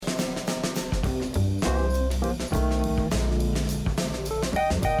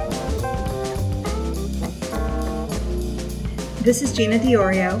This is Gina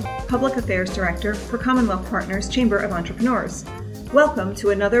Diorio, Public Affairs Director for Commonwealth Partners Chamber of Entrepreneurs. Welcome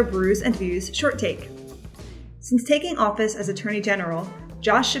to another Brews and Views short take. Since taking office as Attorney General,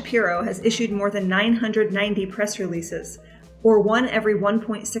 Josh Shapiro has issued more than 990 press releases, or one every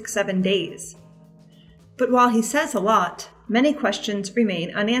 1.67 days. But while he says a lot, many questions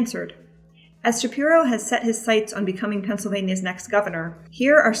remain unanswered. As Shapiro has set his sights on becoming Pennsylvania's next governor,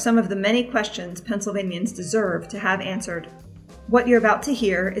 here are some of the many questions Pennsylvanians deserve to have answered. What you're about to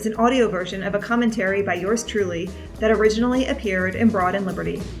hear is an audio version of a commentary by yours truly that originally appeared in Broad and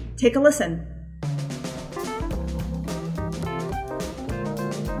Liberty. Take a listen.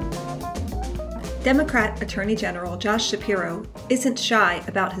 Democrat Attorney General Josh Shapiro isn't shy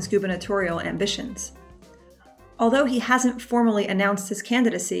about his gubernatorial ambitions. Although he hasn't formally announced his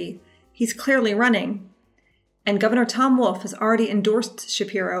candidacy, he's clearly running, and Governor Tom Wolf has already endorsed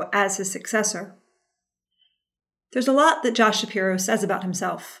Shapiro as his successor. There's a lot that Josh Shapiro says about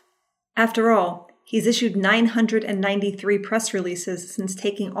himself. After all, he's issued 993 press releases since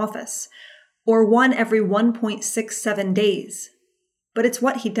taking office, or one every 1.67 days. But it's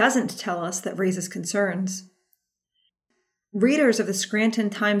what he doesn't tell us that raises concerns. Readers of the Scranton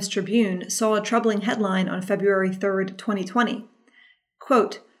Times-Tribune saw a troubling headline on February 3, 2020.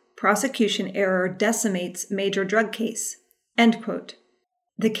 Quote, "Prosecution error decimates major drug case." End quote.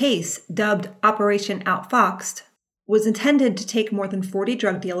 The case, dubbed Operation Outfoxed, was intended to take more than 40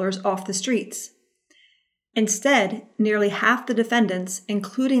 drug dealers off the streets. Instead, nearly half the defendants,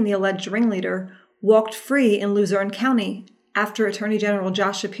 including the alleged ringleader, walked free in Luzerne County after Attorney General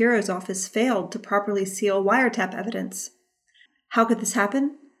Josh Shapiro's office failed to properly seal wiretap evidence. How could this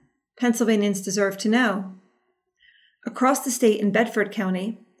happen? Pennsylvanians deserve to know. Across the state in Bedford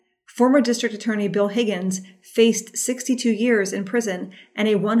County, former District Attorney Bill Higgins faced 62 years in prison and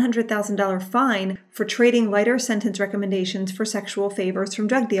a $100,000 fine for trading lighter sentence recommendations for sexual favors from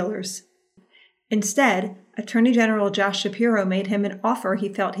drug dealers. Instead, Attorney General Josh Shapiro made him an offer he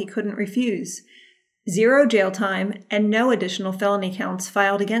felt he couldn't refuse: 0 jail time and no additional felony counts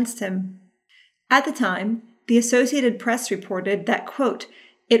filed against him. At the time, the Associated Press reported that, quote,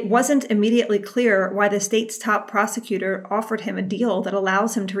 "It wasn't immediately clear why the state's top prosecutor offered him a deal that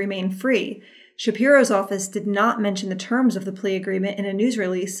allows him to remain free. Shapiro's office did not mention the terms of the plea agreement in a news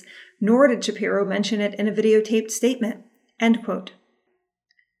release, nor did Shapiro mention it in a videotaped statement." End quote.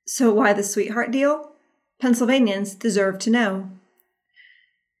 So why the sweetheart deal? Pennsylvanians deserve to know.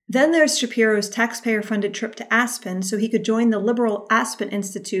 Then there's Shapiro's taxpayer-funded trip to Aspen so he could join the liberal Aspen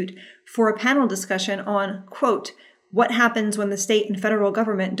Institute for a panel discussion on, quote, "What happens when the state and federal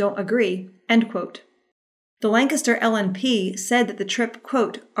government don't agree?" End quote. The Lancaster LNP said that the trip,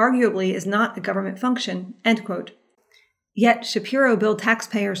 quote, "arguably is not a government function," end quote. Yet Shapiro billed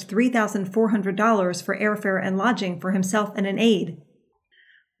taxpayers $3,400 for airfare and lodging for himself and an aide.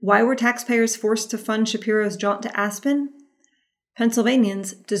 Why were taxpayers forced to fund Shapiro's jaunt to Aspen?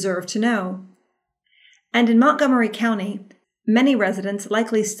 Pennsylvanians deserve to know. And in Montgomery County, many residents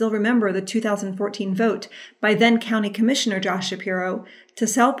likely still remember the 2014 vote by then County Commissioner Josh Shapiro to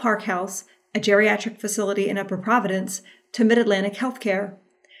sell Park House, a geriatric facility in Upper Providence, to Mid-Atlantic Healthcare.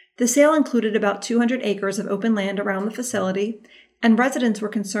 The sale included about 200 acres of open land around the facility, and residents were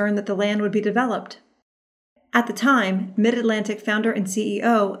concerned that the land would be developed. At the time, Mid-Atlantic founder and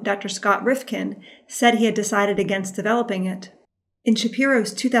CEO Dr. Scott Rifkin said he had decided against developing it. In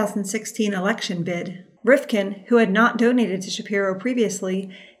Shapiro's 2016 election bid, Rifkin, who had not donated to Shapiro previously,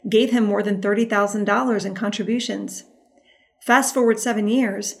 gave him more than $30,000 in contributions. Fast forward 7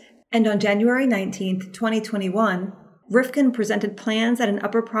 years, and on January 19, 2021, Rifkin presented plans at an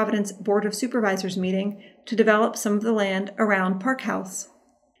Upper Providence Board of Supervisors meeting to develop some of the land around Park House.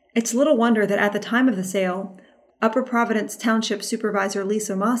 It's little wonder that at the time of the sale, Upper Providence Township Supervisor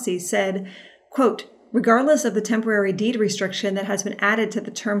Lisa Mossy said, quote, "Regardless of the temporary deed restriction that has been added to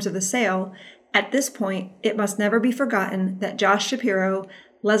the terms of the sale, at this point, it must never be forgotten that Josh Shapiro,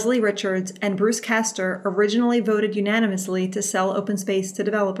 Leslie Richards, and Bruce Castor originally voted unanimously to sell open space to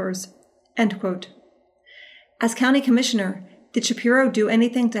developers." End quote. As county commissioner, did Shapiro do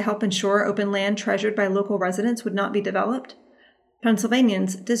anything to help ensure open land treasured by local residents would not be developed?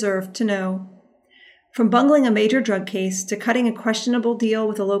 Pennsylvanians deserve to know. From bungling a major drug case, to cutting a questionable deal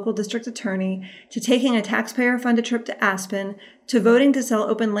with a local district attorney, to taking a taxpayer-funded trip to Aspen, to voting to sell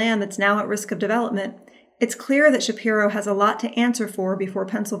open land that's now at risk of development, it's clear that Shapiro has a lot to answer for before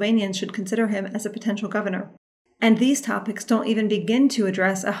Pennsylvanians should consider him as a potential governor. And these topics don't even begin to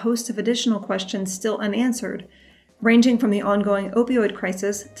address a host of additional questions still unanswered, ranging from the ongoing opioid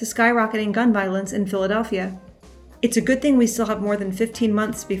crisis to skyrocketing gun violence in Philadelphia. It's a good thing we still have more than 15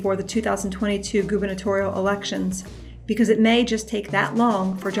 months before the 2022 gubernatorial elections. because it may just take that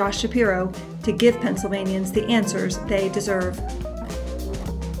long for Josh Shapiro to give Pennsylvanians the answers they deserve.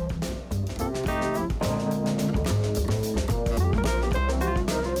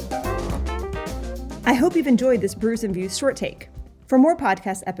 I hope you've enjoyed this Brews and Views short take. For more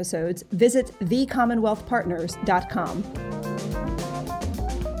podcast episodes, visit thecommonwealthpartners.com.